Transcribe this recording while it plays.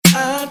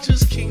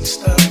just can't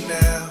stop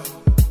now.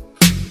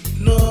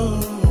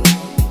 No,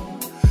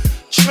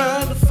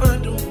 trying to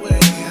find a way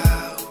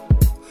out.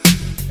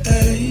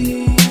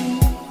 Ay,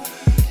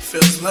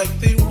 feels like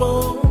they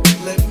won't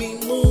let me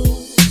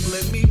move,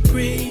 let me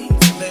breathe,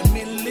 let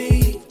me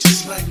leave,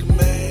 just like a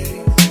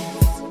maze,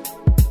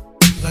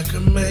 like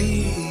a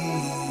maze.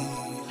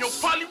 Yo,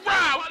 Polly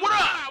Rob, what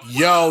up?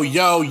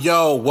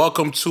 Yo,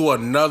 welcome to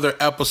another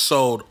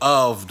episode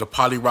of the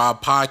Polly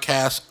Rob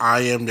Podcast.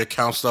 I am your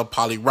counselor,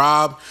 Polly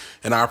Rob,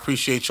 and I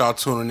appreciate y'all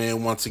tuning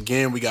in once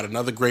again. We got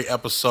another great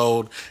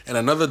episode and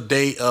another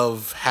day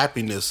of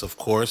happiness, of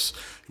course.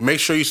 Make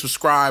sure you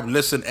subscribe,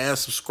 listen, and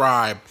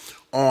subscribe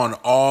on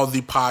all the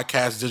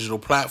podcast digital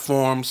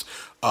platforms,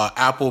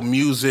 Apple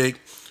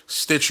Music,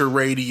 Stitcher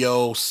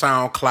Radio,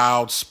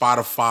 SoundCloud,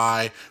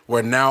 Spotify.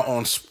 We're now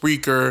on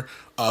Spreaker,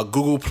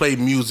 Google Play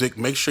Music.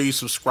 Make sure you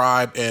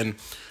subscribe, and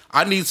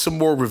I need some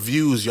more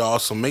reviews, y'all.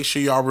 So make sure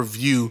y'all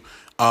review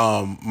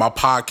my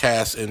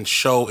podcast and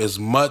show as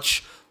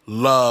much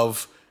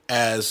love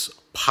as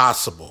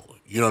possible.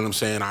 You know what I'm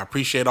saying? I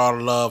appreciate all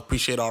the love,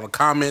 appreciate all the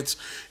comments,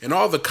 and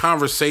all the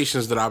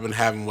conversations that I've been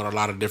having with a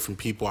lot of different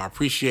people. I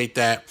appreciate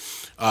that.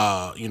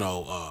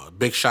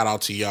 Big shout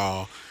out to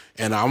y'all.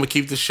 And I'm going to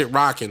keep this shit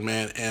rocking,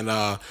 man. And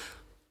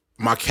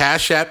my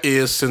Cash App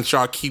is, since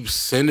y'all keep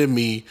sending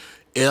me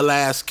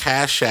ill-ass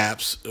Cash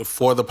Apps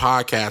for the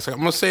podcast, I'm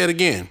going to say it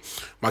again.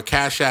 My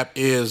Cash App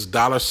is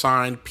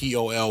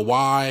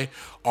 $POLYROB.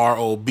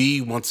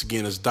 Once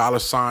again, it's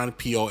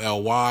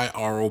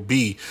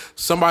 $POLYROB.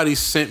 Somebody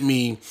sent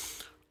me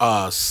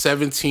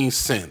 17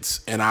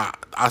 cents, and I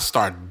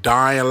start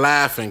dying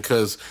laughing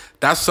because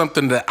that's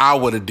something that I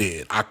would have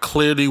did. I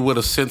clearly would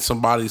have sent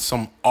somebody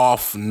some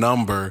off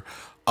number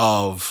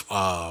of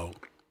money.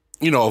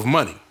 You know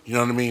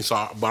what I mean?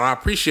 So, but I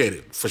appreciate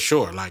it for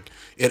sure. Like,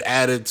 it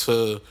added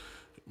to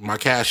my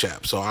Cash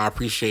App, so I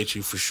appreciate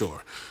you for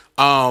sure.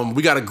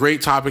 We got a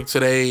great topic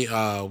today.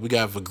 We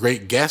got a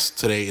great guest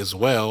today as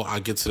well. I'll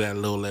get to that a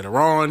little later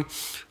on.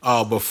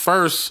 But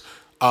first,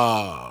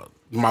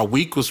 my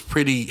week was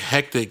pretty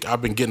hectic.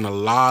 I've been getting a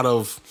lot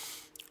of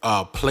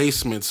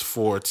placements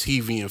for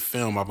TV and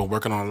film. I've been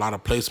working on a lot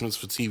of placements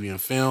for TV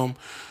and film.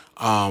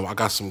 I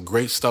got some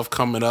great stuff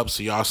coming up,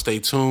 so y'all stay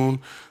tuned.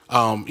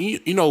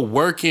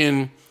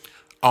 Working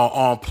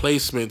on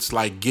placements,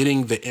 like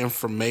getting the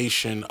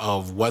information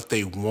of what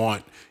they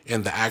want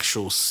in the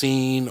actual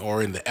scene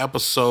or in the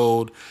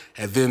episode,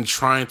 and then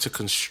trying to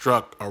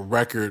construct a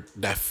record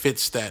that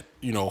fits that,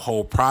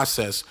 whole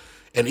process,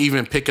 and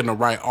even picking the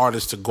right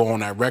artist to go on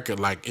that record.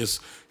 Like, it's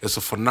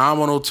a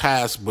phenomenal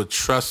task, but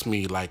trust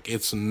me, like,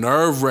 it's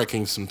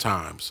nerve-wracking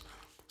sometimes.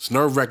 It's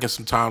nerve-wracking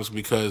sometimes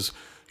because,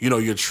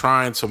 you're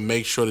trying to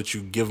make sure that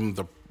you give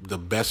them the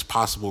best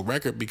possible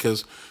record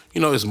because,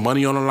 there's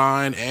money on the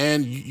line,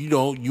 and,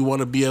 you want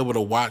to be able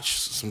to watch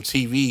some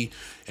TV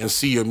and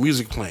see your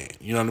music playing.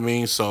 You know what I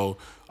mean? So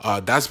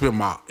that's been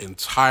my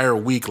entire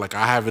week. Like,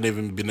 I haven't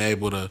even been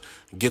able to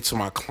get to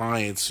my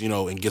clients,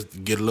 and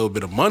get a little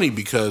bit of money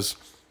because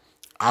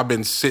I've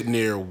been sitting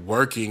there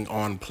working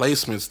on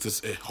placements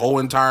this whole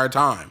entire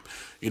time.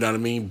 You know what I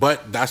mean?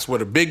 But that's where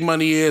the big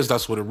money is.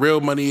 That's where the real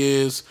money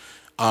is.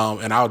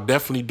 And I'll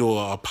definitely do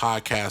a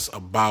podcast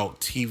about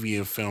TV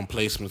and film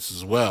placements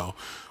as well.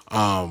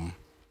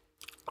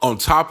 On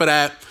top of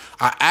that,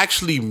 I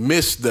actually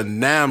missed the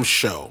NAMM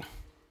show.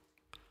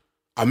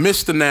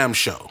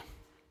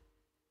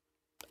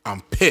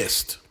 I'm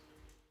pissed.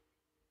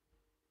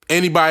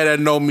 Anybody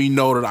that know me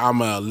know that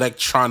I'm an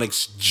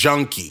electronics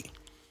junkie.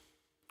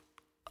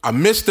 I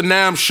missed the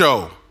NAMM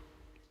show.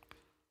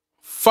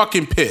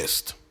 Fucking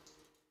pissed.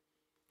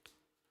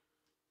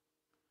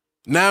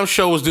 NAMM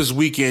show was this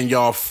weekend,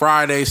 y'all.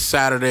 Friday,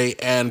 Saturday,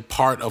 and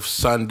part of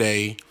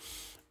Sunday.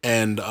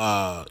 And,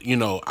 I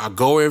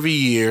go every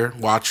year.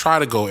 Well, I try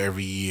to go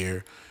every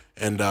year.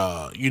 And,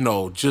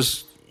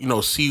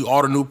 see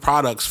all the new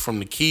products, from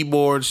the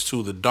keyboards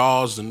to the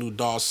DAWs, the new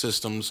DAW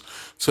systems,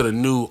 to the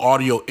new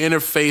audio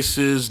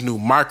interfaces, new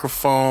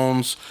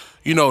microphones,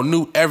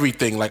 new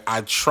everything. Like,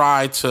 I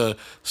try to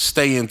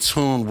stay in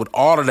tune with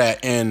all of that.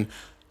 And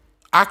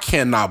I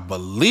cannot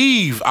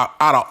believe, out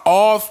of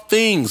all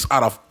things,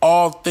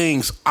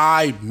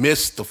 I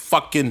missed the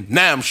fucking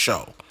NAMM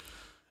show.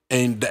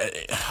 And,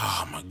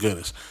 oh my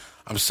goodness,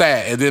 I'm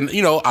sad. And then,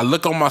 I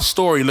look on my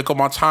story, look on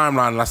my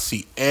timeline, and I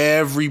see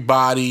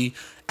everybody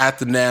at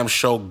the NAMM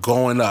show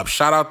going up.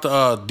 Shout out to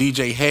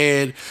DJ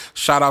Head.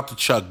 Shout out to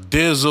Chuck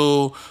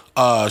Dizzle.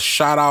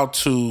 Shout out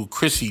to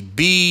Chrissy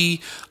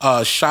B.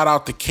 Shout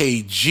out to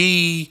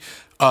KG.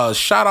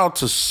 Shout out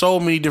to so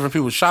many different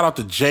people. Shout out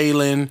to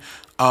Jalen.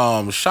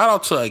 Shout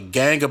out to a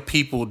gang of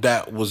people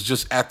that was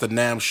just at the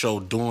NAMM show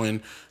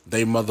doing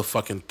they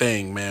motherfucking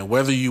thing, man.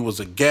 Whether you was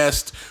a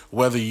guest,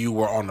 whether you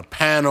were on the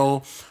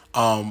panel,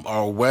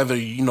 or whether,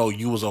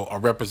 you was a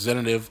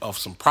representative of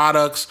some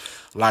products,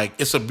 like,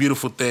 it's a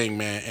beautiful thing,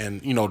 man.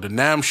 And, the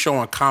NAMM show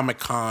and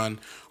Comic-Con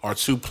are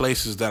two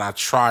places that I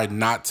tried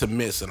not to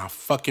miss, and I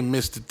fucking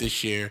missed it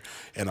this year,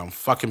 and I'm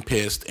fucking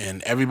pissed.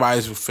 And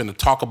everybody's finna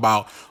talk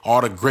about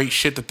all the great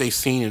shit that they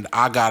seen, and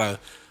I gotta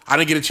I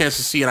didn't get a chance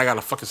to see it. I got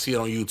to fucking see it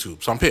on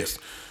YouTube. So I'm pissed.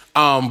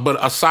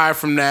 But aside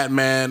from that,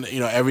 man,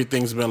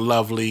 everything's been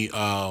lovely.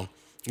 I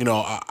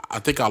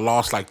think I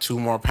lost like 2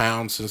 more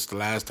pounds since the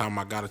last time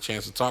I got a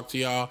chance to talk to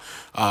y'all.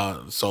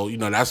 So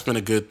that's been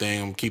a good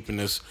thing. I'm keeping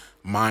this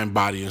mind,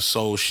 body, and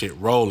soul shit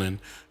rolling.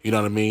 You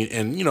know what I mean?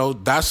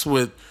 And, that's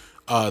what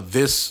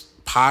this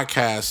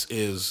podcast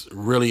is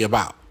really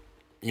about.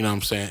 You know what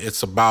I'm saying?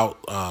 It's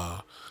about,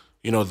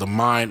 the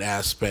mind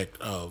aspect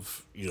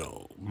of,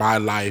 my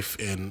life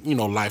and,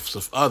 lives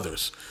of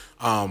others.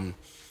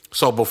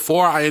 So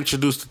before I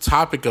introduce the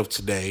topic of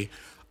today,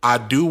 I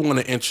do want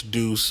to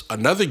introduce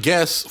another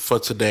guest for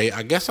today.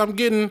 I guess I'm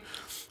getting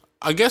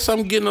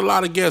a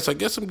lot of guests. I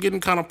guess I'm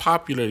getting kind of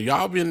popular.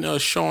 Y'all been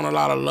showing a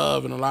lot of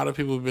love, and a lot of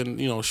people have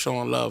been,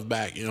 showing love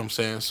back. You know what I'm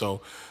saying?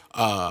 So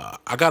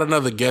I got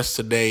another guest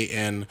today,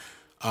 and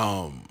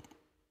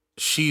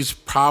she's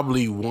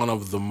probably one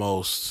of the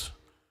most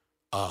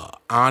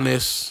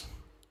honest,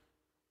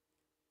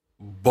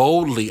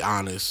 boldly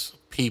honest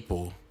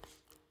people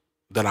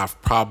that I've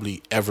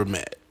probably ever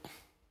met.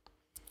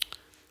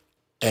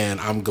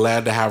 And I'm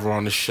glad to have her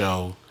on the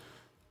show.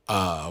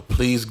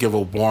 Please give a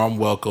warm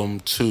welcome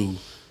to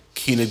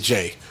Keena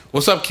J.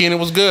 What's up, Keena?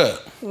 What's good?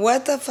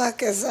 What the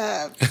fuck is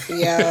up,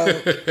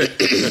 yo?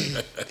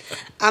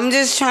 I'm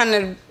just trying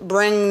to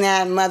bring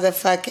that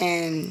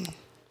motherfucking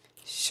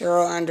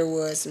Cheryl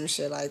Underwood, some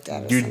shit like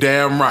that. You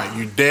damn right.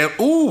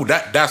 Ooh,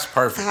 that's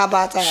perfect. How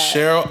about that?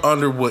 Cheryl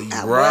Underwood,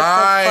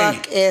 right. What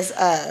the fuck is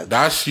up?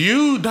 That's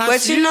you.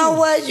 But you know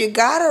what? You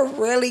gotta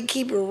really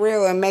keep it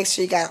real and make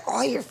sure you got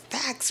all your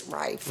facts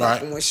right.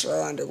 Fucking with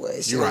Cheryl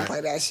Underwood. She don't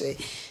play that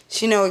shit.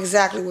 She know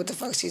exactly what the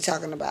fuck she's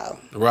talking about.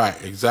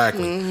 Right,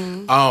 exactly.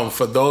 Mm-hmm.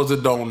 For those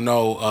that don't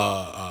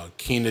know,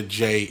 Keena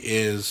J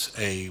is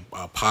a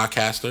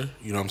podcaster.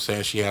 You know what I'm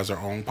saying? She has her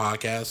own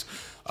podcast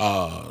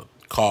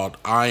called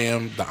I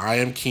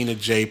Am Keena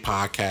J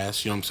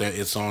podcast. You know what I'm saying?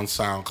 It's on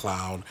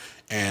SoundCloud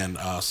and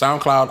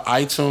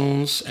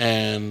iTunes,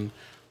 and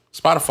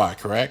Spotify,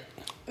 correct?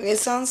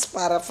 It's on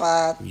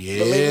Spotify. Yeah. I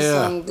believe it's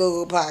on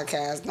Google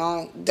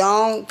Podcasts.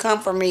 Don't come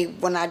for me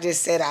when I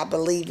just said I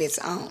believe it's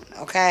on,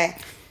 okay?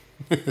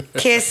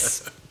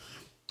 Kiss.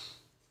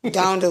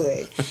 Don't do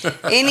it.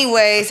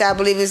 Anyways, I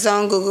believe it's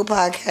on Google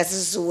Podcasts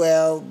as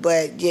well.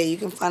 But yeah, you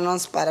can find it on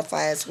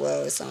Spotify as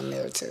well. It's on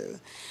there too.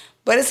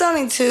 But it's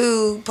only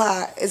two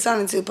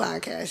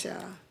podcasts,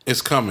 y'all.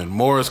 It's coming.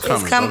 More is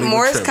coming.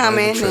 More is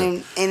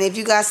coming. And if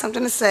you got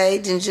something to say,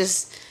 then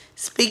just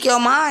speak your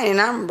mind,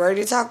 and I'm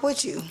ready to talk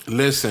with you.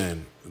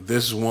 Listen,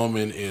 this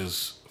woman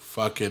is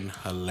fucking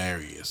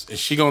hilarious. And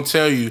she gonna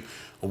tell you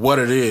what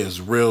it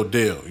is, real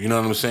deal. You know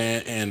what I'm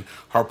saying? And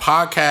her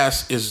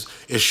podcast is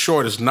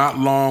short. It's not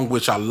long,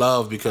 which I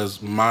love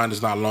because mine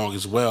is not long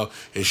as well.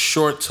 It's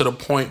short to the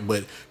point,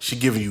 but she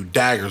giving you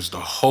daggers the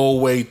whole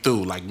way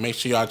through. Like, make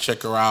sure y'all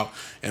check her out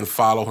and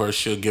follow her.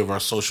 She'll give our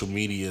social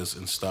medias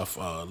and stuff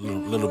a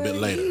little bit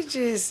later.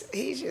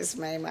 He just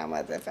made my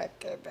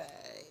motherfucker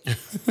day.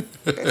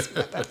 This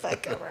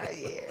motherfucker right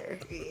here.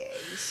 Yeah,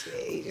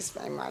 shit. He just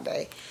made my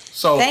day.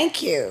 So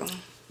thank you.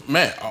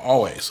 Man,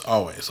 always.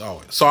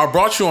 So I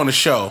brought you on the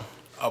show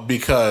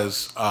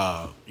because,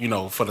 for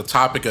the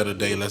topic of the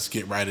day, let's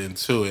get right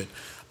into it.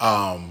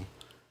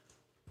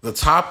 The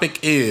topic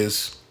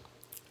is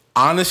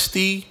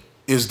honesty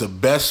is the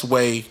best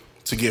way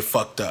to get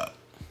fucked up.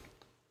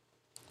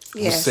 Yes.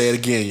 I'm going to say it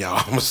again, y'all.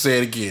 I'm going to say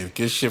it again.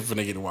 Get shit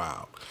finna get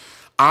wild.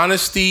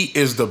 Honesty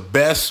is the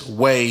best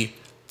way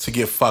to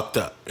get fucked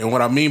up. And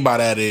what I mean by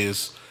that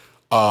is,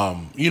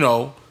 in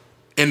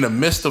the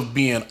midst of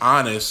being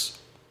honest,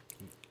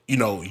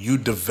 you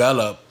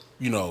develop,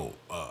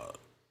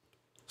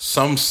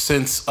 some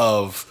sense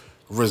of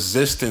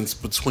resistance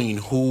between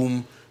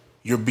whom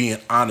you're being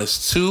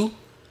honest to,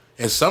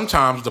 and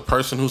sometimes the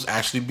person who's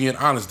actually being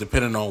honest,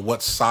 depending on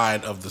what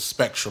side of the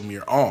spectrum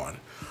you're on,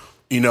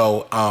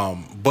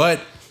 but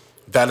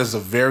that is a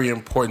very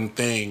important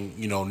thing,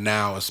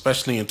 now,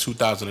 especially in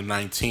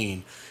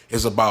 2019,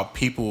 is about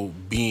people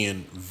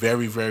being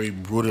very, very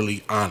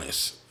brutally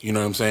honest. You know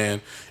what I'm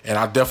saying? And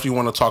I definitely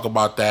want to talk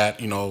about that,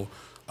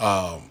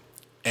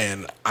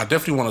 and I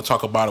definitely want to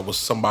talk about it with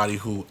somebody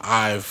who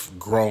I've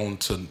grown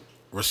to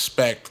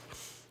respect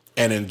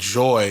and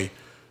enjoy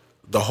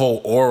the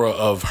whole aura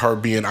of her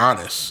being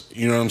honest.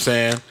 You know what I'm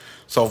saying?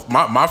 So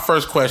my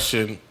first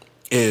question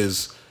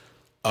is,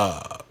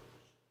 on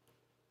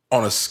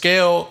a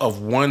scale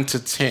of 1 to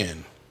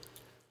 10,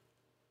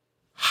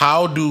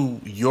 how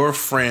do your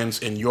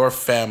friends and your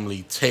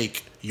family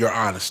take your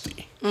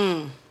honesty?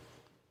 On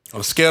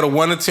a scale of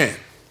 1 to 10.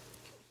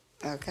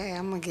 Okay,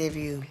 I'm going to give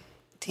you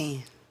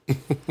 10.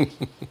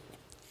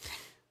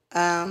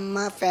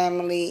 My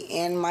family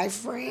and my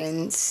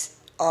friends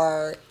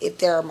if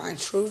they're my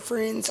true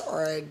friends,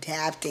 are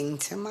adapting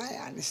to my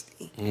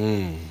honesty.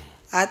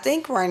 I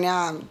think right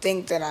now,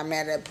 that I'm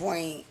at a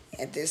point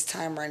at this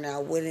time right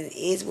now, what it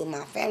is with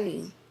my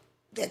family,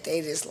 that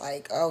they just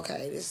like,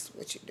 okay, this is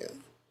what you do.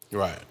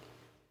 Right.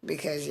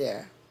 Because,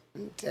 yeah,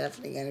 I'm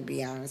definitely going to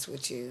be honest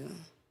with you.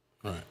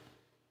 Right.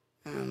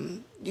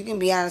 You can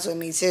be honest with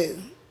me, too.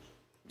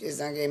 Just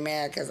don't get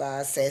mad because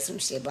I said some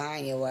shit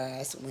behind your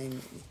ass.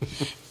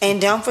 And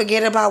don't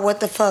forget about what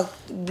the fuck,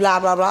 blah,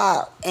 blah,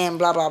 blah, and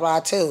blah, blah, blah,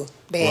 too,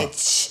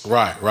 bitch.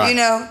 Right. You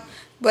know?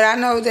 But I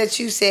know that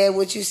you said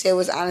what you said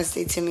was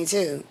honesty to me,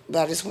 too.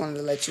 But I just wanted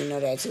to let you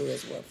know that, too,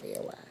 as well, for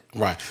your wife.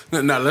 Right.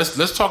 Now,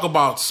 let's talk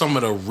about some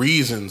of the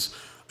reasons,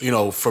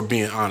 for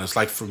being honest.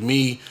 Like, for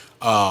me,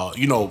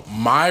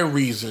 my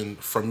reason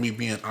for me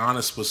being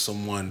honest with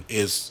someone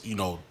is,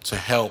 to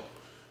help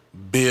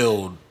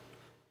build,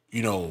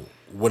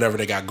 whatever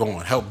they got going.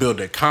 Help build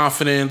their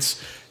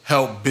confidence,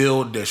 help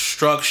build their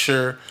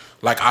structure.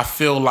 Like, I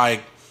feel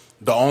like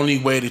the only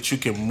way that you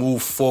can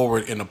move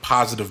forward in a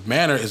positive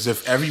manner is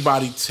if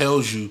everybody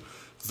tells you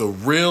the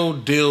real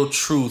deal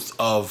truth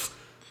of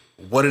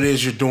what it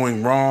is you're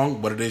doing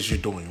wrong, what it is you're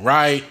doing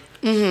right,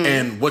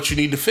 and what you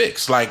need to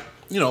fix. Like,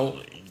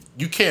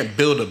 you can't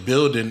build a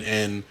building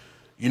and,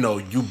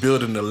 you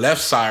building the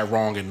left side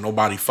wrong and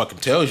nobody fucking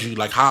tells you.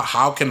 Like,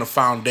 how can the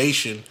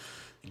foundation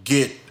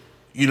get,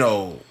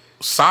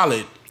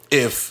 solid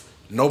if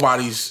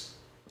nobody's...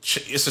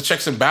 It's a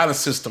checks and balance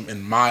system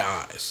in my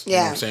eyes. You know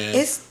what I'm saying?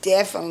 It's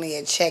definitely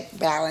a check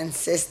balance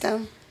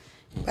system.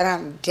 But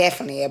I'm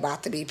definitely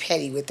about to be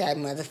petty with that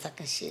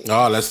motherfucking shit.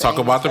 Oh, let's talk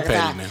about the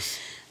pettiness.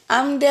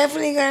 I'm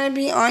definitely going to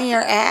be on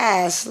your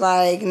ass.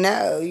 Like,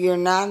 no, you're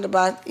not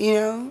about,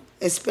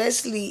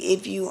 especially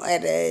if you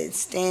at a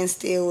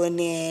standstill and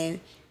then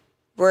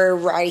we're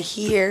right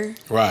here.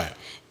 Right.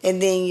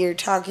 And then you're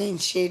talking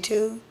shit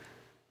too.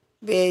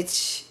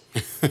 Bitch.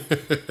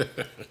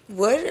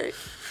 What?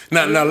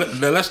 Now,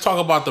 let's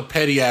talk about the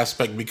petty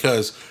aspect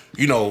because,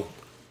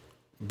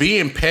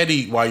 being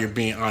petty while you're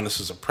being honest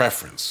is a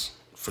preference,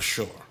 for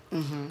sure.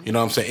 Mm-hmm. You know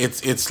what I'm saying?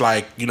 It's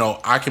like,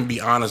 I can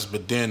be honest,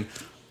 but then,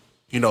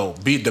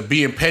 the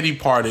being petty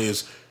part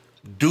is,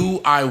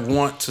 do I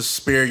want to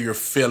spare your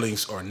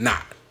feelings or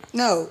not?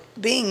 No,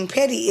 being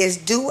petty is,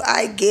 do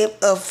I give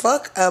a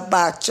fuck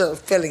about your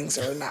feelings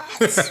or not?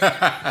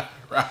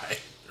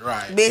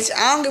 Right. Bitch,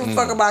 I don't give a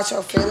fuck about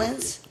your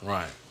feelings.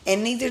 Right.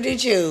 And neither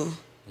did you.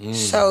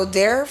 So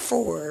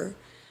therefore,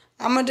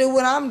 I'm going to do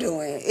what I'm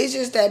doing. It's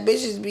just that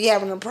bitches be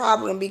having a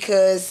problem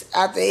because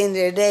at the end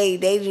of the day,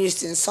 they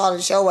just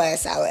insulted your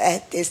ass out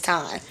at this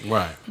time.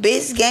 Right.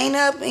 Bitch, gain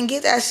up and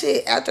get that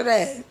shit after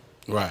that.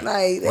 Right.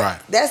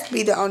 Like, that's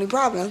be the only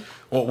problem.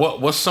 Well,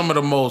 what's some of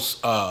the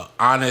most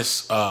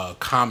honest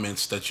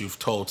comments that you've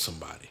told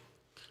somebody?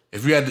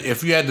 If you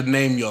had to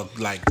name your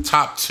like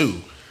top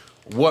two,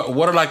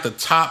 what are like the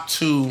top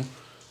two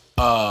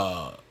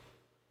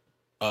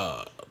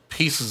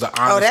pieces of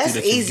honesty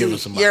that you've given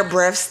somebody? Your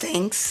breath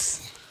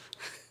stinks.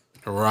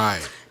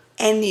 Right.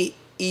 And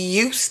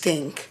you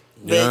stink,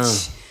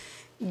 bitch.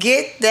 Yeah.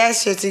 Get that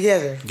shit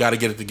together. Got to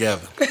get it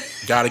together.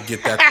 Got to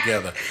get that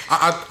together.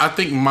 I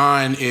think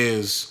mine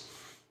is,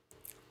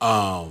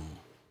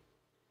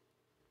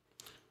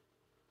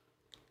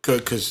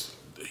 because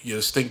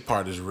the stink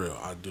part is real.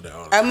 I do that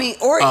all the time. I mean,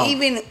 or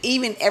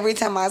even every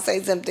time I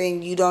say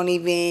something, you don't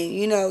even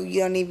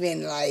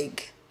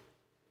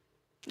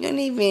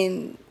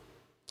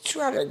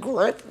try to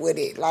grip with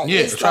it. Like, yeah,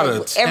 it's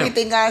like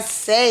everything I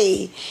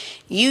say,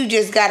 you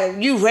just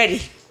you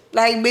ready.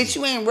 Like, bitch,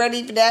 you ain't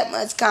ready for that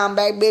much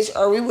comeback, bitch,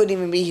 or we wouldn't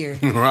even be here.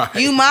 Right.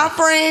 You my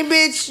friend,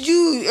 bitch,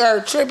 you are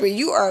tripping.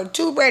 You are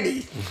too ready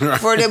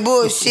for the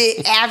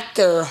bullshit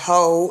after,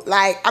 hoe.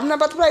 Like, I'm not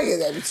about to play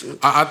that with you.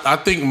 I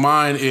think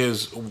mine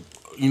is,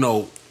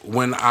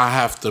 when I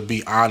have to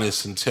be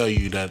honest and tell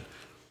you that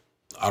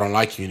I don't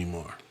like you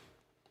anymore.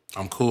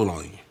 I'm cool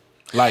on you.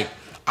 Like,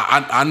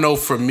 I know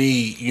for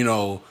me,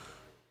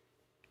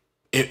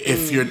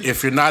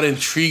 if you're not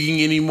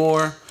intriguing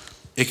anymore,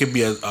 it could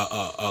be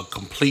a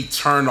complete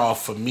turn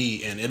off for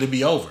me, and it'll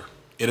be over.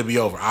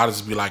 I'll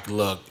just be like,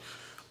 look,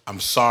 I'm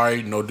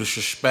sorry, no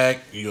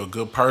disrespect. You're a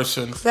good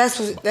person. That's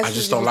I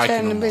just don't like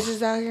you no more.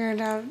 Bitches out here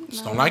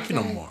Just don't like you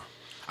no more.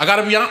 I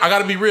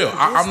gotta be real.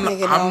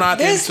 I'm not.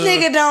 This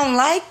nigga don't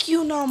like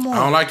you no more.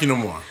 I don't like you no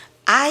more.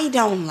 I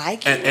don't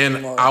like you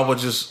anymore. And I would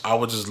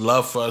just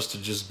love for us to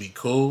just be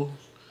cool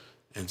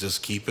and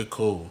just keep it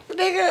cool.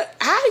 Nigga,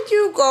 how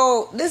you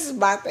go? This is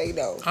my thing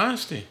though.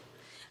 Honesty.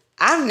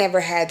 I've never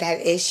had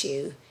that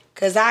issue.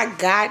 Cause I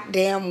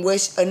goddamn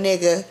wish a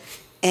nigga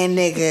and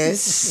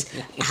niggas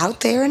out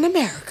there in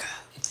America.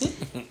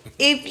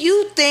 If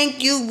you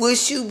think you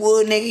wish you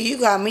would, nigga, you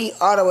got me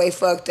all the way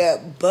fucked up.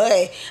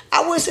 But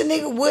I wish a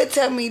nigga would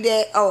tell me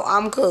that, oh,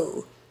 I'm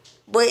cool.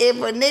 But if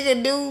a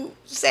nigga do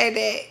say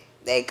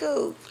that, they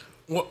cool.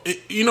 Well,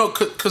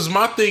 cause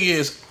my thing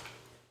is,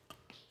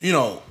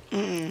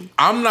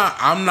 I'm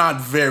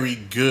not very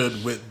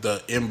good with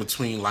the in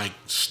between, like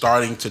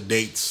starting to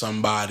date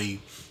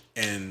somebody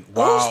and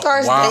who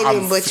starts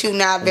dating, but you're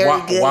not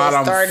very good while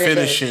at starting I'm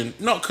finishing.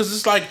 No, because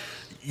it's like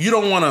you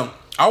don't want to.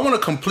 I want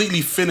to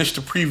completely finish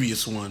the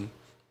previous one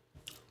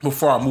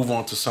before I move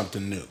on to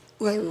something new.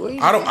 Wait,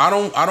 what? I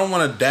don't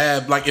want to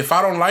dab. Like if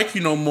I don't like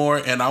you no more,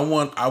 and I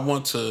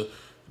want to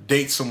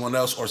date someone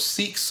else or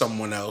seek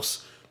someone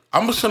else.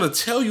 I'm just gonna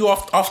tell you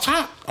off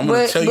top. I'm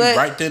gonna tell you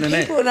right then and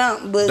there. People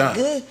don't. But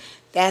done.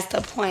 That's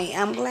the point.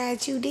 I'm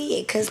glad you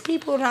did, because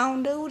people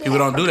don't do that. People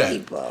don't do that.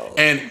 People.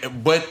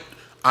 But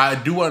I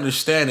do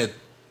understand it.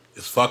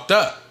 It's fucked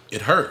up.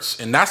 It hurts,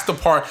 and that's the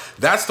part.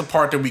 That's the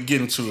part that we get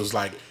into. Is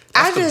like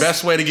that's the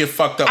best way to get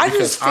fucked up. I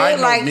because just feel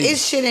like it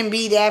shouldn't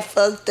be that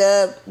fucked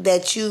up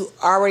that you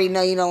already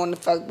know you don't want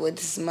to fuck with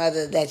this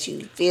mother, that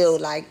you feel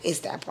like it's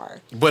that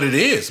part. But it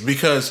is,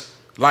 because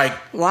like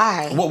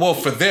why? Well,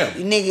 for them,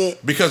 nigga.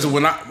 Because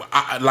when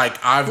I've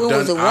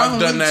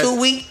done that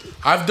 2 weeks.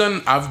 I've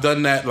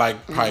done that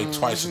like probably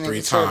twice or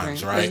 3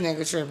 times, right? This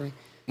nigga tripping.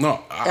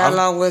 No, how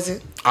long was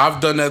it? I've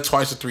done that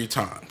twice or 3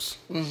 times.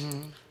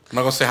 Mm-hmm. I'm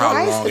not gonna say how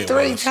long it was.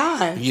 3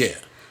 times. Yeah,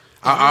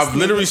 I've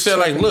literally said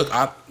like, look,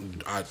 I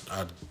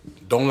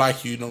don't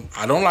like you.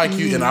 I don't like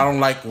you, and I don't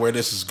like where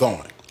this is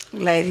going,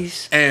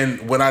 ladies.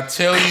 And when I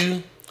tell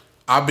you,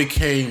 I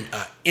became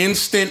an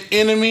instant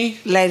enemy,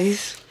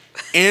 ladies.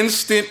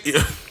 Instant.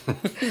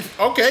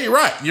 Okay, you're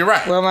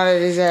right. Where my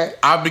ladies at?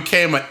 I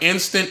became an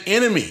instant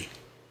enemy.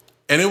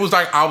 And it was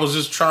like I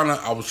was trying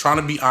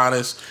to be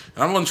honest,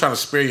 and I wasn't trying to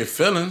spare your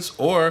feelings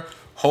or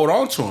hold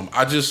on to them.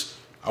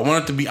 I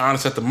wanted to be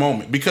honest at the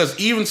moment, because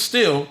even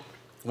still,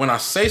 when I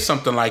say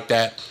something like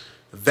that,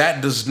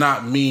 that does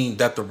not mean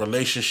that the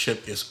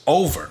relationship is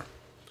over.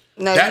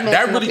 No, you're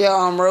making up your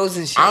own rules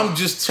and shit. I'm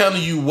just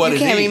telling you what it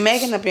is. You can't be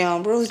making up your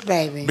own rules,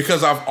 baby.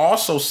 Because I've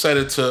also said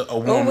it to a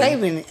woman. Oh, wait a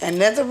minute.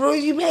 Another rule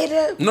you made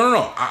up?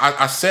 No.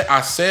 I said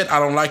I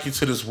don't like you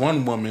to this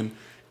one woman,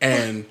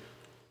 and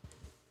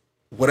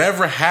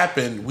whatever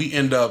happened, we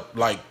end up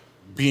like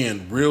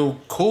being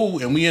real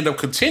cool, and we end up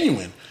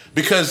continuing,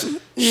 because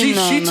she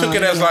took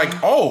it as like,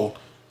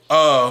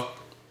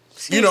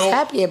 she was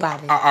happy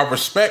about it. I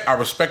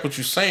respect what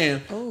you're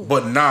saying. Ooh.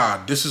 But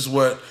nah, this is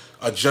what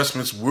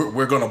adjustments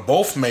we're gonna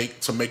both make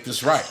to make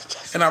this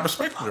right, and I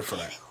respected her for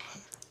that.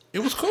 It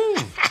was cool.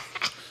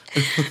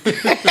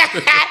 Did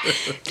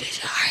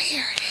y'all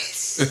hear this?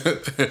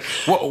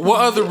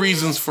 What other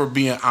reasons for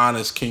being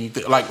honest can you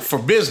think? Like for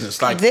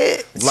business, like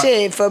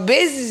shit for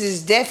business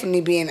is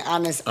definitely being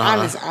honest,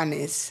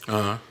 honest.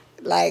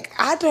 Like,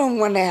 I don't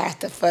want to have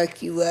to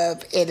fuck you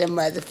up in a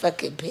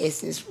motherfucking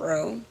business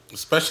room,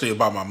 especially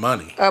about my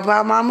money.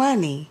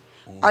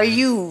 Mm-hmm. Are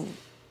you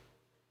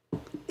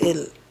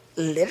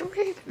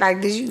illiterate?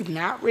 Like, did you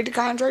not read the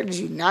contract? Did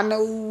you not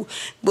know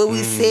what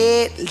we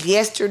said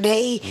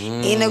yesterday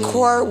in the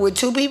court with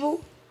 2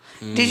 people?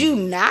 Did you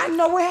not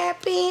know what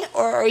happened,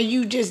 or are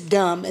you just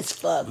dumb as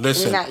fuck?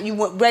 Listen, you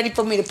weren't ready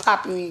for me to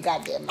pop you in your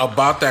goddamn mouth.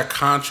 About that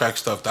contract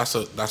stuff. That's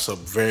a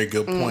very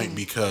good point,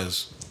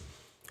 because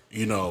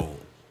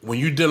when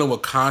you're dealing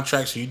with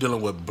contracts, you're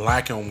dealing with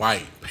black and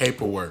white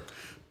paperwork.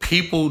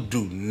 People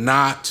do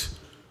not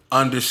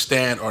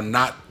understand or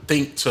not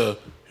think to.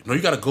 You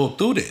got to go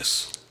through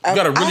this. You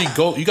got to really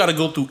go. You got to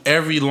go through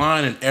every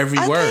line and every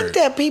word. I think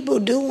that people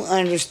do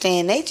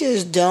understand. They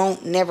just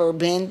never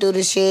been through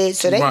the shit,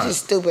 so they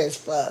just stupid as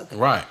fuck.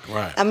 Right.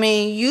 I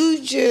mean,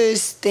 you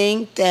just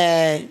think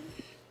that you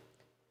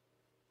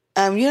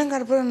don't got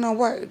to put in no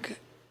work.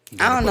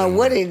 I don't know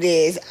what it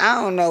is.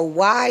 I don't know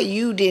why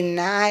you did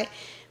not.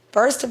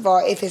 First of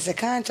all, if it's a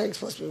contract, you're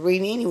supposed to be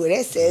reading anyway.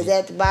 That says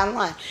at the bottom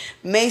line.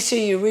 Make sure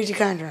you read your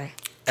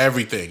contract.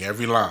 Everything,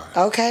 every line.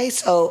 Okay,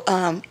 so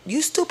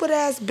you stupid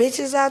ass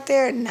bitches out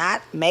there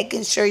not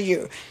making sure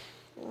you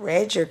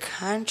read your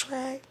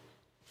contract.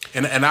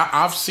 And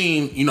I've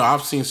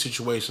seen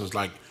situations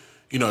like,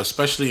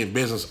 especially in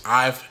business,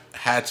 I've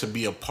had to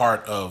be a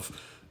part of,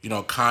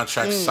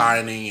 contract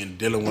signing and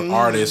dealing with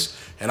artists,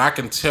 and I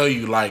can tell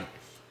you, like,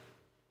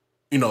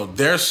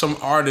 there's some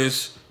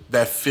artists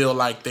that feel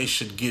like they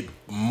should get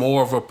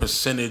more of a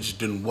percentage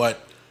than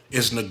what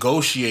is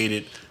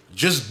negotiated,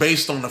 just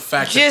based on the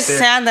fact just that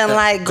sounding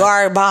like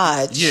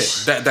garbage.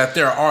 Yeah, that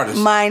they're artists,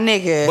 my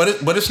nigga.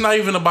 But it's not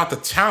even about the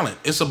talent.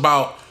 It's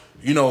about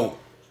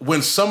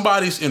when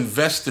somebody's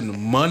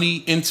investing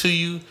money into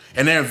you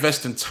and they're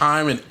investing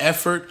time and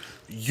effort.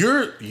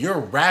 You're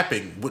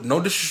rapping with no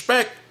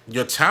disrespect.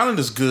 Your talent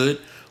is good,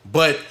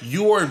 but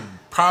you are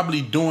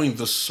probably doing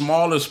the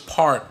smallest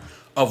part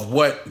of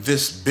what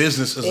this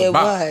business is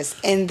about. It was,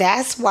 and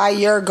that's why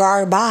you're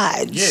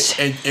garbage.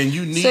 Yeah, and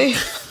you need.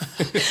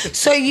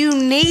 So you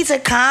need to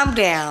calm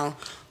down.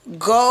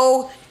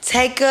 Go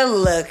take a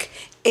look.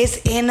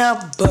 It's in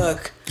a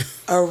book.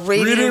 A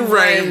reading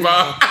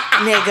rainbow,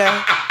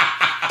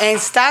 nigga. And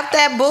stop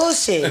that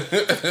bullshit.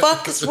 The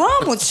fuck is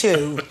wrong with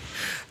you?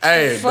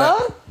 Hey,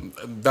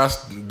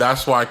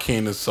 that's why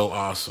Keena's so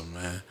awesome,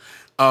 man.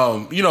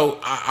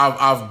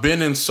 I've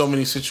been in so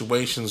many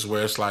situations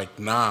where it's like,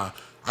 nah,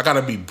 I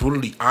gotta be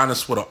brutally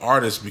honest with an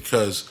artist,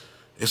 because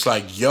it's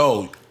like,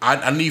 yo,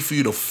 I need for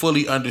you to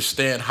fully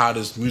understand how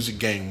this music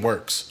game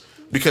works,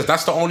 because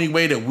that's the only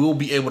way that we'll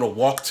be able to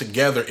walk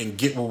together and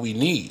get what we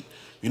need.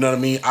 You know what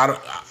I mean?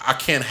 I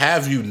can't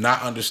have you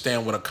not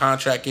understand what a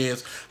contract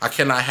is. I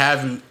cannot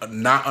have you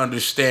not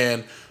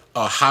understand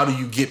how do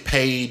you get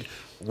paid.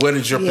 Where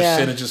did your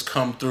percentages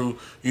come through?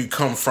 You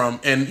come from,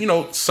 and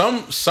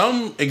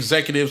some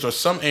executives or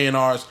some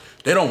A&Rs,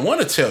 they don't want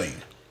to tell you.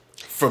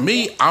 for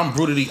me, I'm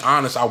brutally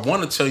honest. I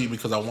want to tell you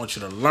because I want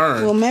you to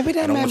learn. Well, maybe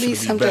that and I might want you be to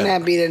something better.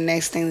 that be the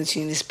next thing that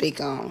you need to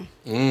speak on,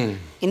 and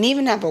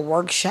even have a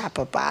workshop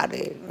about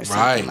it or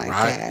something like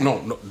that.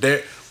 No,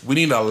 we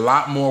need a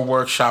lot more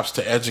workshops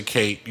to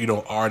educate,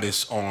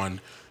 artists on,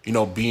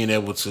 being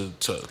able to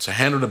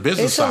handle the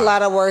business It's side. a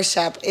lot of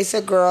workshop. It's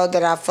a girl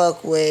that I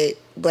fuck with,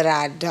 but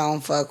I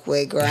don't fuck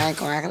with. Girl, I ain't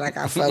gonna act like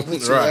I fuck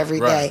with you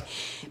every day.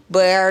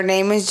 But her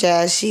name is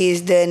Jazz. She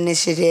is the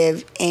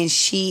initiative, and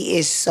she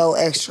is so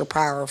extra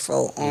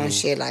powerful on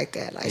shit like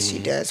that. Like, she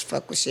does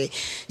fuck with shit.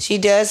 She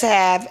does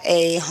have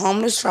a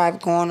homeless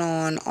drive going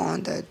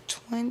on the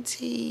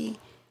 20,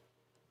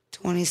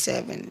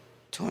 27,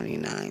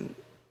 29.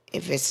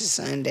 If it's a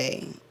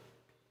Sunday,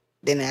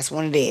 then that's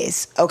when it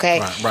is. Okay?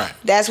 Right.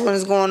 That's when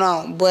it's going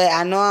on. But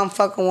I know I'm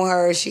fucking with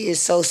her. She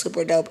is so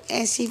super dope.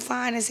 And she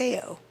fine as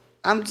hell.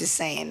 I'm just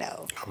saying,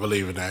 though. I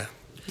believe in that.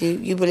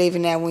 You believe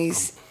in that when you...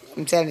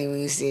 I'm telling you,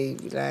 when you see,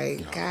 you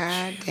like,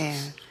 God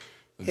damn.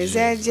 Is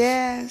that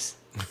Jazz?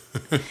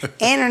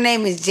 And her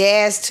name is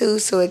Jazz, too,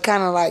 so it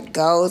kind of, like,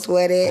 goes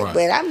with it. Right.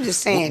 But I'm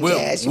just saying,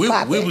 Jazz, you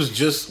pop we it. was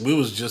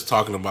just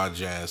talking about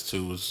Jazz,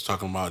 too. We was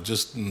talking about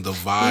just the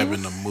vibe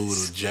and the mood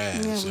of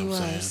Jazz. Yeah, you know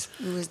what I'm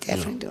saying? We was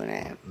definitely doing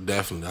that.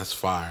 Definitely, that's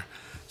fire.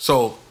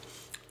 So,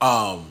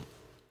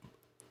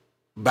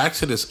 back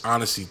to this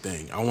honesty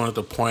thing. I wanted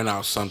to point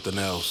out something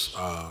else,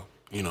 and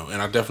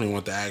I definitely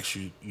want to ask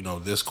you,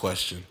 this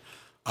question.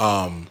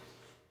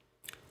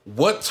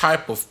 What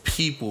type of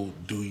people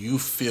do you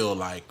feel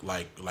like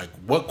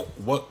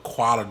what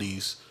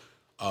qualities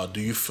do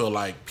you feel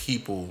like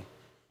people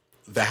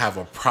that have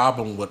a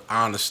problem with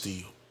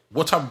honesty,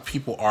 what type of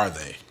people are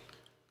they?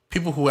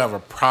 People who have a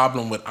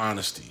problem with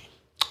honesty.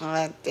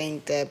 I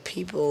think that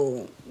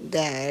people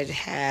that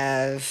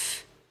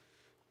have,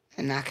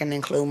 and I can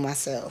include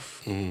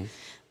myself,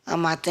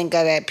 I think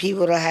that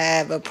people that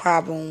have a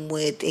problem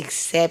with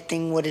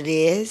accepting what it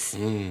is,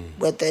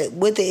 what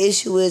the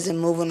issue is, and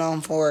moving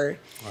on forward.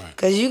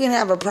 Because you can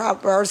have a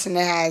person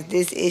that has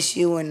this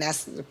issue, and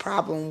that's the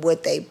problem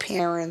with their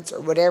parents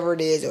or whatever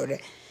it is, or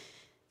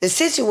the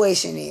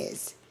situation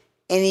is,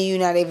 and then you're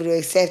not able to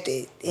accept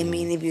it. I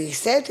mean, if you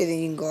accept it, then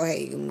you can go ahead,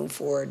 you can move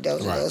forward.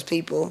 Those are those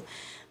people.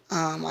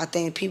 I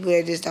think people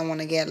that just don't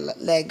want to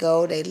let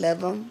go, they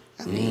love them.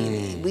 I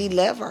mean, we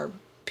love our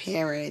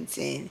parents,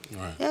 and you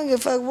don't give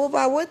a fuck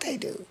about what they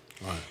do.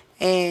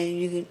 And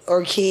you can,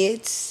 or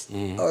kids,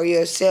 or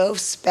yourself,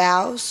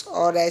 spouse,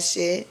 all that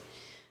shit.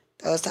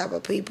 Those type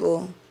of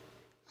people.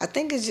 I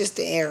think it's just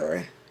the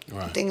error.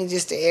 I think it's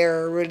just the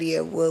error, really,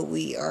 of what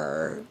we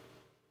are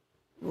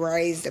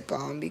raised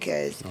upon,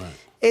 because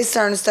it's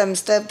certain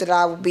stuff that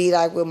I would be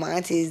like with my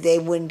aunties, they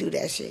wouldn't do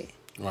that shit.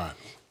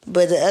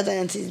 But the other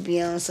aunties be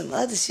on some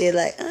other shit,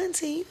 like,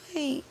 auntie,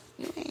 you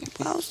ain't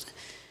supposed to.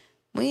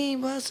 We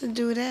ain't supposed to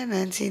do that,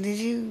 auntie. Did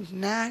you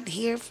not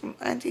hear from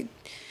Auntie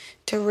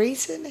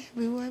Teresa that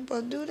we weren't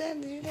supposed to do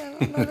that? Did you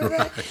not know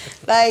that?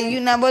 Like,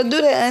 you're not supposed to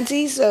do that,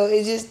 auntie. So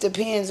it just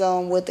depends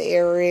on what the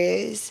error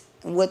is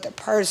and what the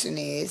person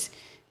is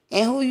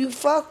and who you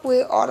fuck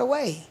with all the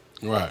way.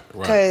 Right.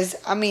 Because,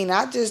 I mean,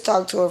 I just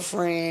talked to a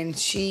friend.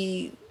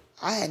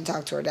 I hadn't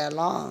talked to her that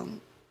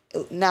long.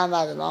 Not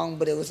that long,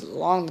 but it was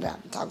long that I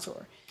hadn't talked to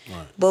her.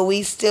 But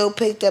we still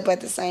picked up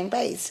at the same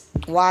pace.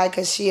 Why?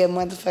 Because she a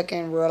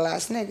motherfucking real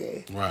ass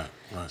nigga. Right.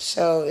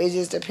 So it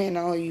just depends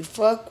on who you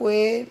fuck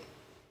with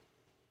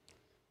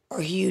or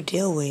who you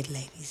deal with,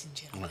 ladies and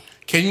gentlemen.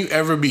 Can you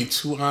ever be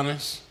too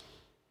honest?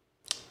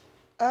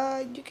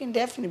 You can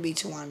definitely be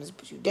too honest,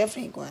 but you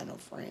definitely ain't gonna have no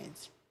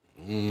friends.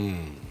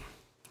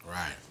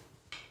 Right.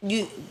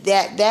 You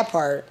that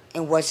part,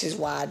 and which is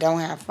why I don't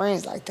have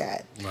friends like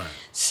that. Right.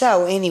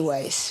 So,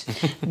 anyways,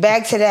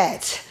 back to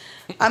that.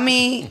 I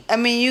mean,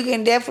 you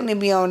can definitely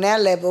be on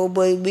that level,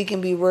 but we can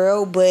be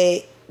real.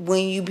 But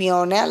when you be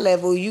on that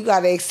level, you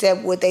gotta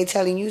accept what they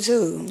telling you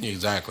too.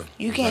 Exactly.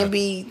 You can't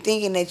be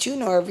thinking that you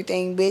know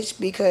everything, bitch,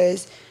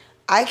 because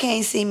I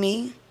can't see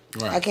me.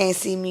 Right. I can't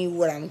see me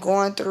what I'm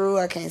going through.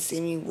 I can't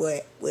see me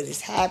what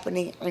is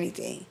happening or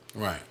anything.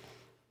 Right.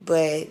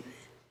 But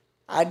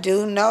I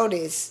do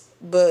notice.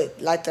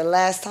 But like the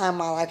last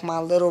time I my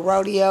little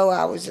rodeo,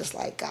 I was just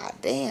like, God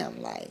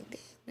damn, like,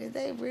 did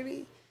they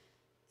really?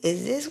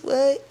 Is this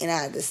what? And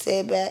I had to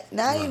sit back,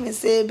 not even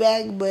sit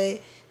back, but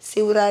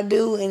see what I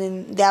do, and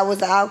then that was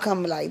the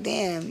outcome. Like,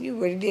 damn,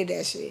 you really did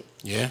that shit.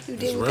 Yeah, you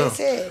did what real. they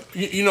said.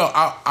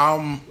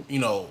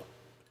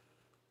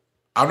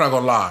 I'm not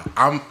gonna lie.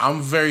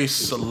 I'm very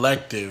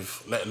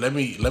selective. Let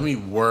me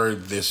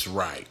word this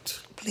right.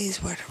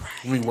 Please word it right.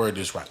 Let me word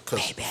this right,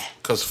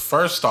 because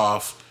first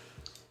off,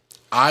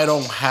 I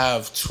don't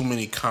have too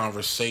many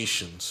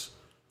conversations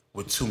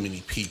with too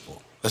many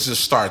people. Let's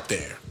just start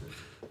there.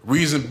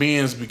 Reason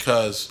being is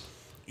because,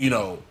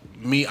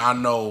 me, I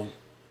know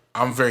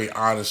I'm very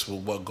honest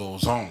with what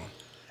goes on.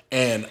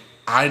 And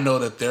I know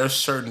that there are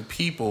certain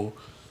people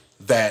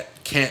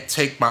that can't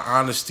take my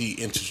honesty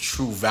into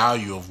true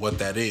value of what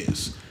that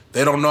is.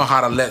 They don't know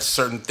how to let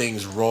certain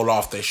things roll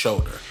off their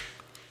shoulder.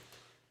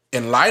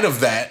 In light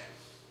of that,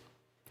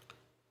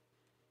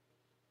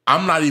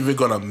 I'm not even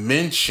gonna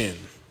mention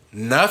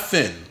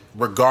nothing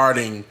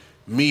regarding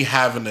me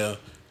having to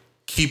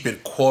keep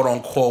it quote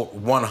unquote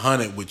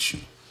 100 with you.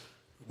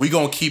 We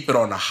gonna keep it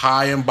on the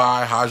high and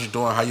by. How's you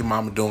doing? How your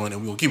mama doing?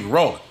 And we gonna keep it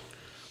rolling.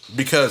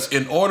 Because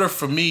in order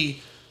for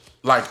me,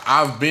 like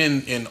I've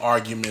been in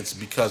arguments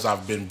because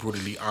I've been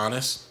brutally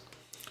honest,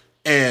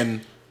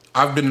 and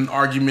I've been in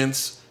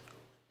arguments,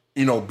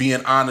 you know,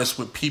 being honest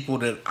with people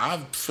that I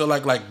feel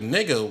like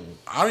nigga,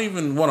 I don't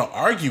even want to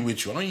argue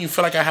with you. I don't even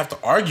feel like I have to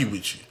argue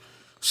with you.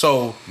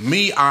 So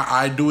me,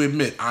 I do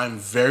admit I'm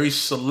very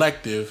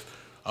selective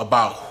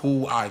about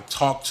who I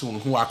talk to and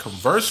who I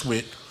converse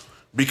with,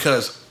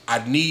 because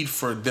I need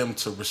for them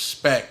to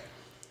respect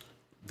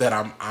that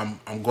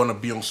I'm gonna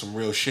be on some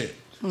real shit.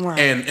 Right.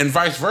 And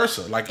vice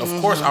versa. Like of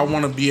course I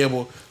wanna be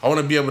able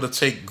to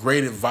take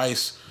great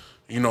advice,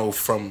 you know,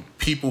 from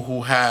people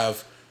who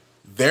have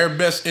their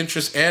best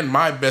interest and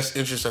my best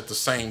interest at the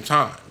same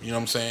time. You know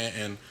what I'm saying?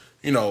 And,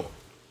 you know,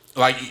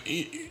 like,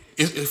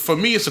 for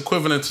me, it's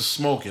equivalent to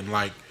smoking.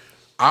 Like,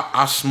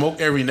 I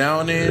smoke every now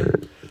and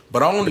then,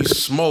 but I only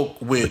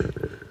smoke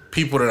with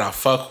people that I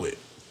fuck with.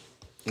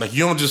 Like,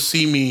 you don't just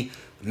see me,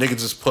 nigga,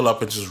 just pull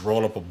up and just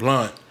roll up a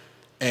blunt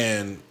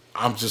and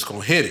I'm just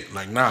gonna hit it.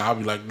 Like, nah, I'll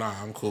be like, nah,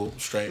 I'm cool,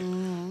 straight.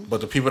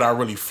 But the people that I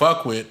really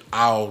fuck with,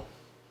 I'll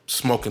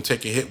smoke and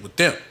take a hit with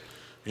them.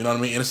 You know what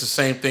I mean? And it's the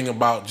same thing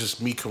about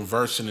just me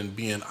conversing and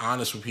being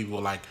honest with people.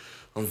 Like,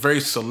 I'm very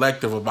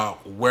selective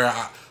about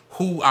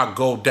who I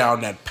go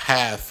down that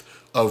path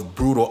of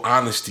brutal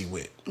honesty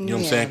with. You know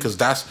what I'm saying? Because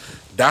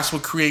that's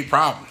what create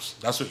problems.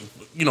 That's what,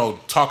 you know,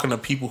 talking to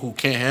people who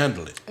can't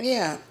handle it.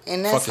 Yeah,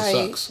 and that's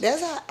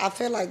how I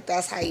feel like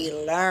that's how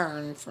you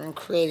learn from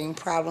creating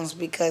problems,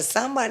 because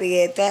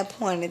somebody at that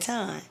point in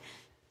time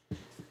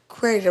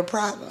created a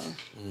problem.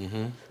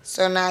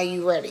 So now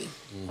you ready.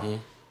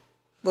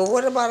 But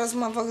what about us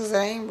motherfuckers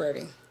that ain't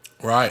ready?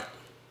 Right.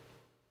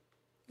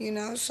 You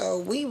know, so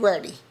we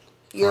ready.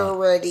 You're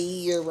ready.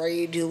 You're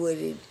ready to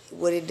do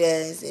what it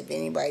does, if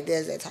anybody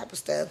does that type of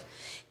stuff.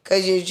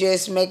 Because you're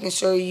just making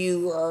sure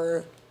you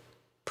are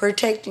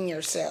protecting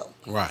yourself.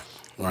 Right.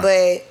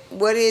 But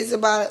what is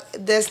about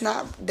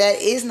that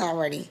is not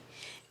ready.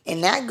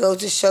 And that goes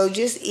to show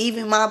just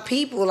even my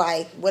people,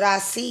 like what I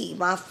see,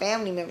 my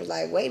family members,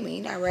 like, wait a minute,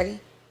 you're not ready?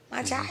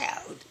 My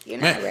child, you're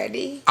not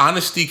ready.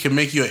 Honesty can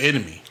make you an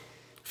enemy.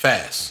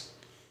 Fast.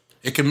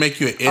 It can make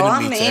you an enemy.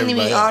 I'm an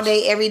enemy all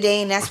day, every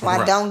day, and that's why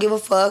I don't give a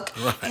fuck.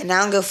 Right. And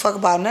I don't give a fuck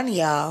about none of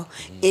y'all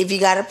if you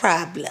got a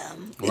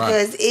problem.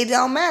 Because it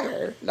don't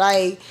matter.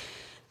 Like,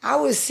 I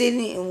was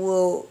sitting,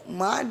 well,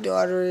 my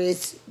daughter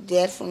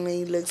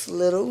definitely looks a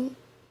little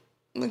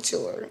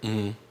mature.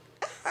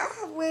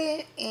 I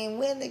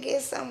went to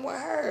get something with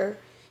her,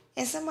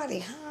 and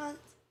somebody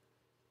honked.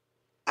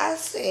 I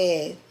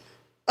said,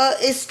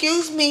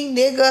 excuse me,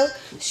 nigga.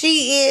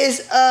 She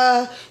is,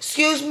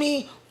 excuse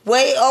me,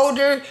 way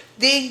older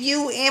than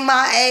you in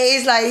my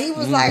age. Like, he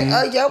was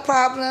like, your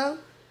problem.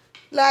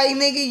 Like,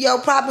 nigga, your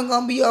problem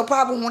gonna be your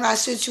problem when I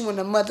shoot you in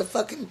the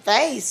motherfucking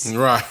face.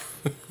 Right.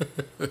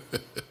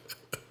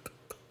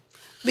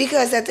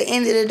 Because at the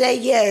end of the day,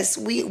 yes,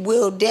 we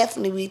will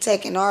definitely be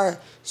taking our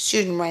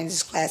shooting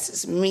ranges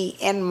classes. Me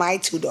and my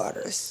 2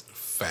 daughters.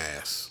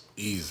 Fast.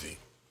 Easy.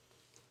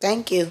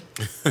 Thank you.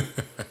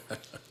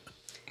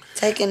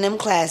 Taking them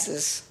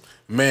classes.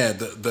 Man,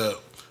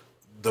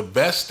 the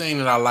best thing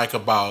that I like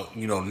about,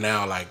 you know,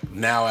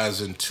 now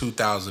as in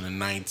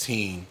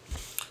 2019,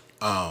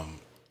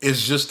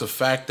 is just the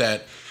fact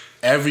that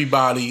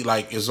everybody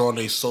like is on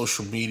their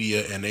social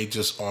media and they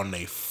just on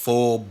their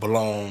full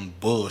blown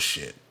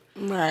bullshit.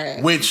 Right.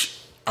 Which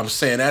I'm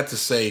saying that to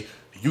say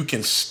you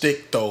can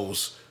stick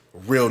those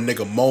real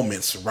nigga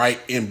moments right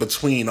in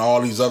between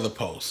all these other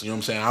posts. You know what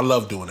I'm saying? I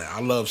love doing that.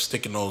 I love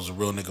sticking those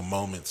real nigga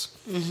moments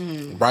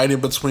right in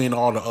between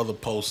all the other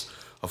posts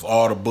of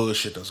all the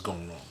bullshit that's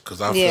going on.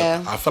 Because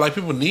I feel like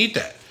people need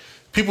that.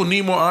 People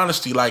need more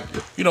honesty. Like,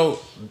 you know,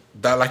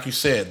 that, like you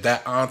said,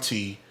 that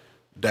auntie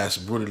that's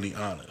brutally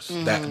honest.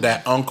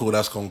 That uncle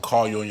that's gonna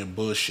call you on your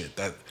bullshit.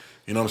 That,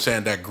 you know what I'm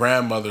saying? That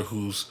grandmother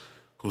who's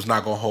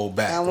not gonna hold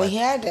back. And we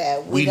had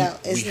that.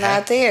 It's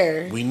not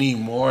there. We need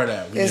more of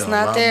that. It's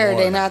not there.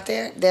 They're not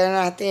there. They're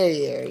not there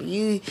yet.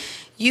 You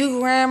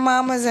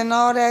grandmamas and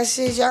all that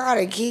shit, y'all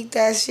gotta keep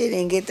that shit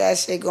and get that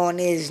shit going.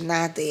 It is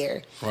not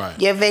there. Right.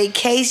 Your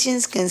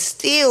vacations can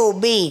still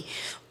be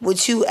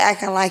with you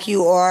acting like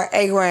you are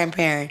a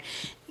grandparent.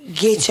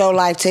 Get your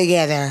life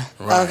together.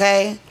 Right.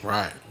 Okay?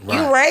 Right.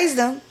 You raised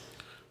them.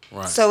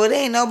 Right. So it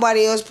ain't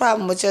nobody else's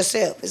problem but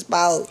yourself. It's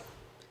about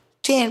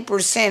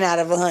 10% out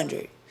of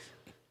 100.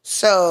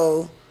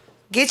 So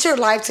get your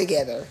life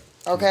together.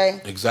 Okay?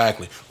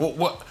 Exactly.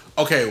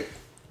 Okay.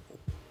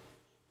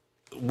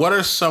 What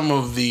are some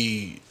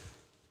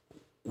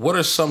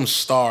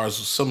stars,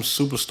 some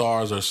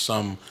superstars, or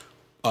some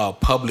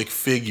public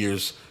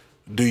figures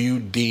do you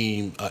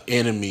deem an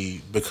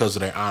enemy because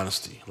of their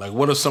honesty? Like,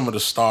 what are some of the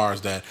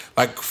stars that,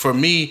 like, for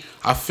me,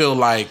 I feel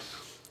like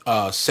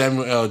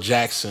Samuel L.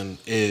 Jackson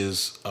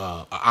is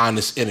an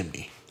honest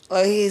enemy.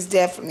 Well, he's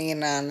definitely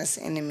an honest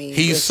enemy.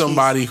 He's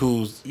somebody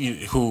who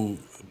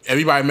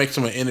everybody makes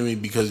him an enemy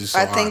because he's so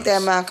honest. I think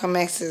that Malcolm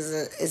X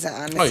is an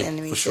honest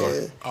enemy for too.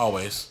 Sure.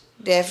 Always.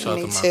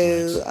 Definitely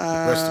too.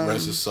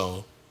 Rest his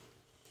soul.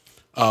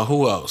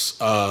 Who else?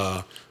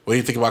 What do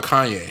you think about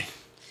Kanye?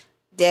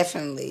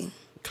 Definitely.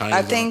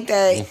 I think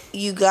that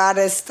you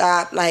gotta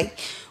stop. Like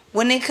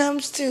when it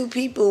comes to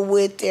people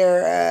with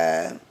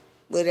their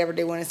whatever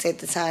they want to say at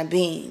the time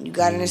being, you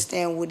gotta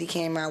understand what he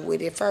came out with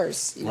at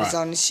first. He was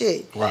on the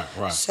shit. Right.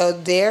 So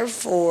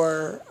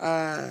therefore,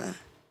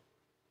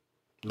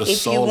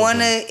 if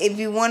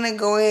you wanna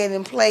go ahead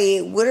and play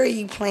it, what are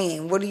you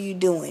playing? What are you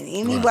doing?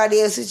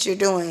 Anybody else that you're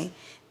doing,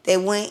 they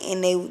went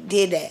and they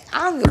did that.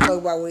 I don't give a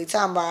fuck about what he's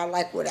talking about. I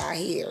like what I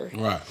hear.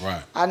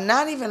 Right. I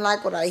not even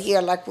like what I hear.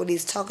 I like what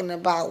he's talking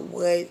about.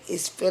 What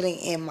is feeling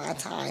in my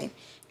time.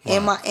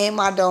 In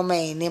my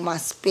domain, in my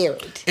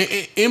spirit.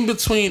 In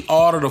between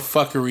all of the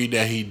fuckery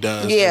that he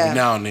does every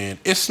now and then,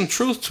 it's some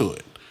truth to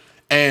it.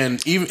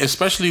 And even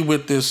especially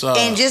with this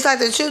and just like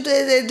the truth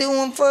that they're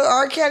doing for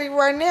R. Kelly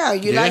right now.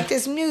 You like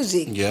this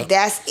music. Yeah.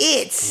 That's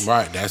it.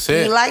 Right, that's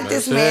it. You like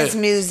this man's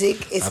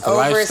music. It's not the over,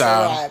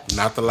 lifestyle, it's a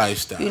not the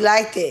lifestyle. You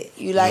liked it.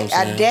 You like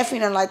I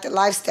definitely don't like the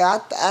lifestyle.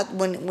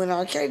 When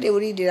R. Kelly did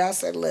what he did, I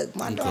said, look,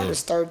 my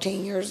daughter's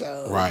 13 years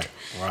old. Right.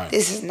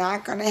 This is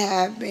not gonna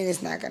happen,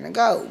 it's not gonna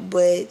go.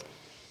 But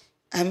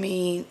I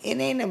mean, it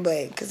ain't a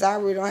but, because I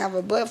really don't have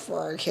a but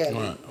for R. Kelly.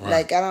 Right.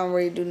 Like I don't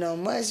really do no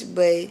much,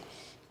 but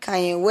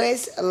Kanye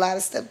West, a lot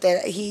of stuff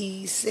that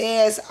he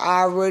says,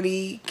 I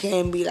really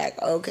can be like,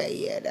 okay,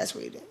 yeah, that's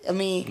what he did. I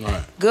mean,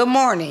 good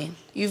morning.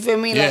 You feel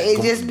me? Yeah, like,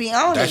 it just be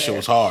on that shit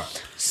was hard.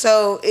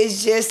 So, it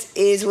just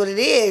is what it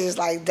is. It's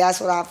like,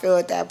 that's what I feel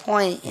at that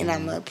point, and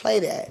I'm going to play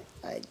that.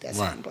 Like, that's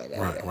what I'm going to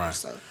play that. Right.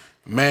 So.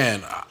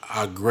 Man,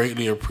 I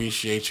greatly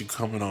appreciate you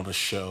coming on the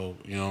show.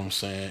 You know what I'm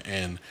saying?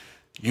 And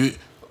you,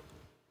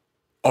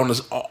 on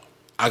this,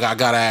 I got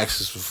to ask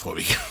this before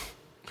we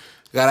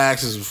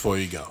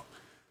go.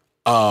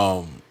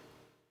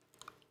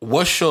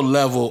 What's your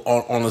level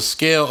on a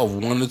scale of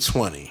 1 to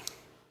 20?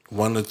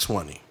 1 to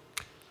 20.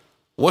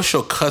 What's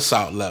your cuss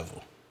out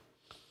level?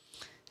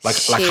 Like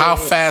how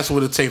fast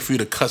would it take for you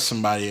to cuss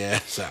somebody's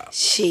ass out?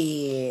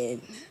 Shit.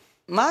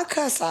 My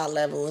cuss out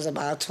level was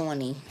about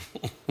 20.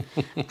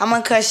 I'm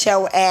gonna cuss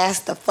your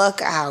ass the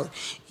fuck out.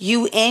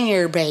 You and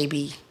your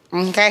baby.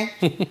 Okay?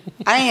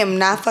 I am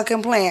not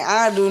fucking playing.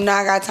 I do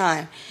not got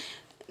time.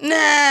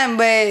 Nah,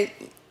 but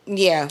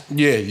yeah.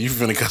 Yeah, you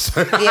finna cuss.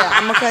 Yeah,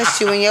 I'm gonna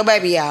cuss you and your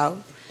baby out.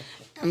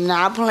 I'm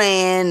not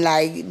playing.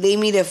 Like, leave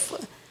me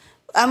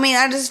I mean,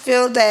 I just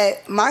feel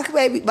that my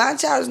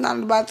child is not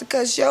about to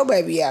cuss your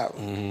baby out.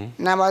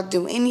 Mm-hmm. Not about to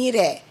do any of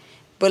that.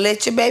 But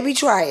let your baby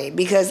try it,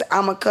 because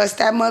I'm gonna cuss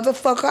that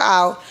motherfucker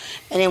out.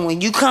 And then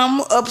when you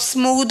come up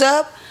smooth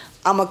up,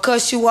 I'm gonna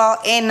cuss you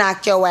out and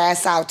knock your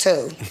ass out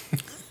too.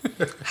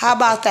 How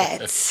about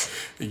that?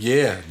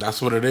 Yeah,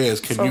 that's what it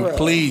is. Can you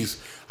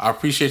please... I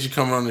appreciate you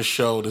coming on the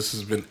show. This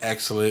has been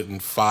excellent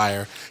and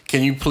fire.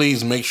 Can you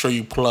please make sure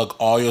you plug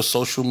all your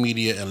social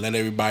media and let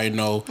everybody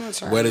know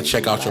where to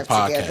check out your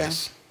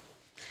podcast?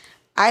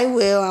 I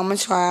will. I'm going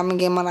to try. I'm going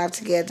to get my life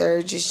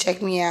together. Just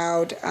check me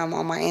out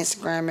on my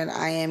Instagram at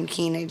I am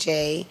Keena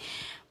J.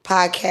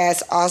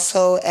 Podcast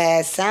also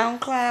at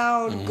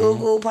SoundCloud,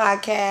 Google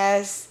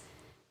Podcasts,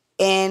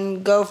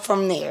 and go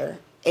from there.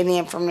 And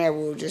then from there,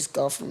 we'll just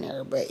go from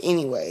there. But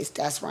anyways,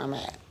 that's where I'm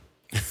at.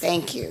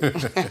 Thank you.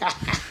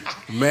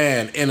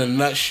 Man, in a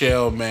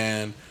nutshell,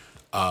 man,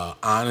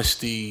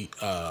 honesty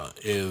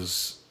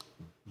is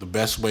the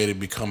best way to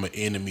become an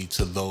enemy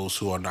to those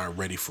who are not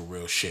ready for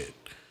real shit.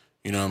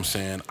 You know what I'm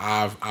saying?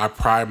 I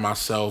pride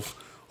myself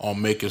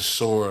on making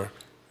sure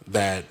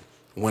that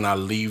when I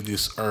leave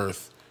this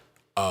earth,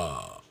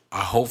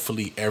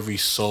 hopefully every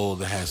soul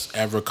that has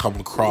ever come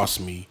across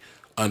me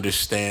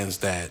understands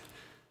that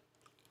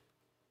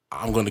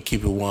I'm going to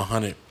keep it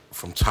 100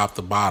 from top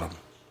to bottom.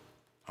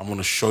 I'm going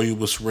to show you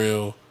what's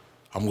real.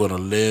 I'm going to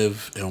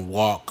live and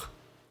walk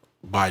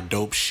by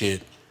dope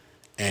shit.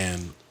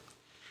 And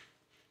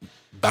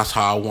that's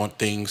how I want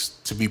things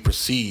to be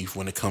perceived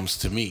when it comes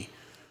to me.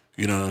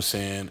 You know what I'm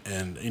saying?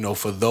 And, you know,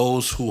 for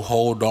those who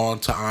hold on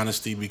to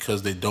honesty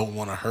because they don't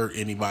want to hurt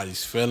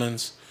anybody's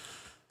feelings,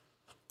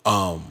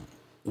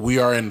 we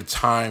are in a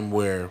time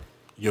where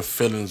your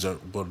feelings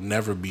will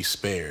never be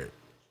spared.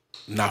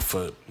 Not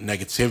for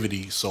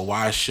negativity. So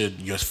why should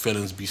your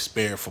feelings be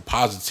spared for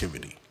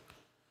positivity?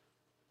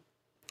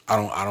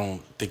 I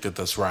don't think that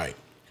that's right.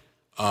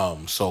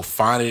 So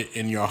find it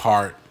in your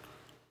heart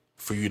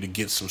for you to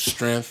get some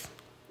strength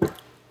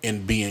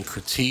in being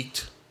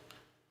critiqued,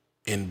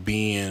 in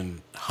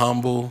being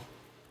humble,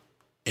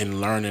 in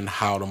learning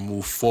how to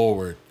move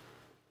forward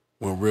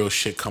when real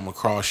shit come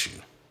across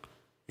you.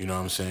 You know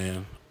what I'm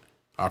saying?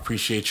 I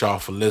appreciate y'all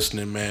for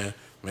listening, man.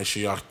 Make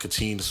sure y'all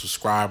continue to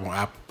subscribe on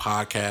Apple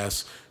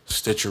Podcasts,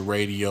 Stitcher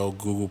Radio,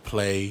 Google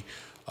Play,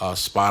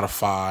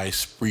 Spotify,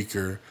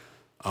 Spreaker,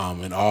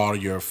 and all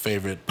your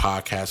favorite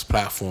podcast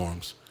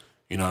platforms.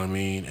 You know what I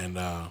mean? And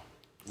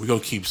we're going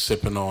to keep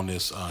sipping on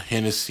this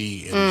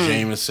Hennessy and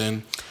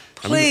Jameson.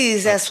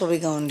 Please, that's what we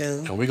gonna do.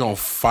 And we gonna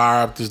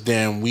fire up this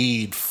damn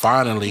weed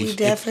finally. We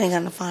definitely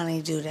gonna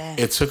finally do that.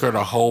 It took her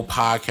the whole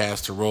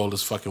podcast to roll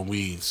this fucking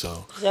weed,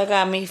 so. Y'all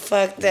got me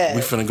fucked up.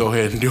 We finna go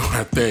ahead and do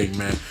our thing,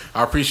 man.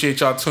 I appreciate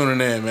y'all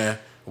tuning in, man.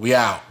 We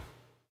out.